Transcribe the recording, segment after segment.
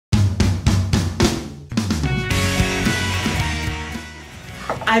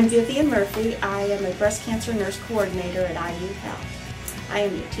I'm Vivian Murphy. I am a breast cancer nurse coordinator at IU Health. I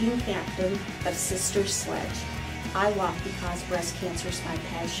am the team captain of Sisters Sledge. I walk because breast cancer is my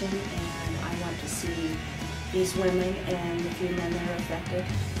passion, and I want to see these women and the few men that are affected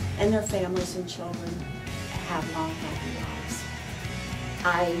and their families and children have long, happy lives.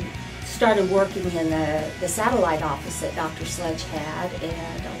 I started working in the satellite office that Dr. Sledge had,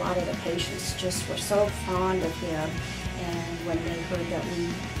 and a lot of the patients just were so fond of him. And when they heard that we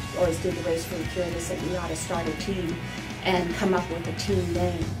always did the Race for the Cure, they said we ought to start a team and come up with a team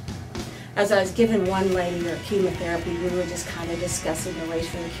name. As I was giving one lady her chemotherapy, we were just kind of discussing the Race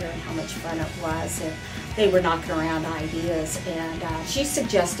for the Cure and how much fun it was, and they were knocking around ideas, and she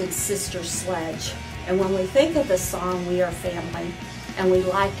suggested Sisters Sledge. And when we think of the song, we are family, and we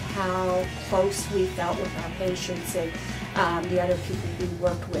liked how close we felt with our patients and the other people we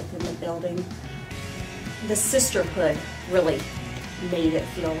worked with in the building. The sisterhood really made it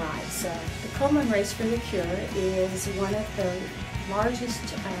feel right. So the Komen Race for the Cure is one of the largest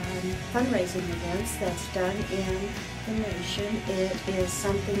fundraising events that's done in the nation. It is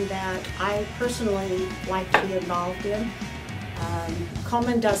something that I personally like to be involved in.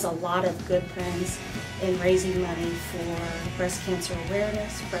 Komen does a lot of good things in raising money for breast cancer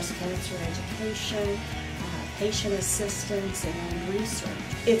awareness, breast cancer education, patient assistance, and research.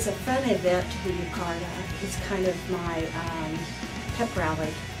 It's a fun event to be a part of. It's kind of my pep rally.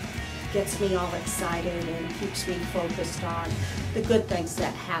 Gets me all excited and keeps me focused on the good things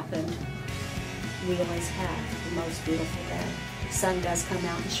that happened. We always have the most beautiful day. The sun does come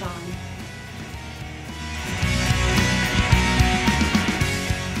out and shine.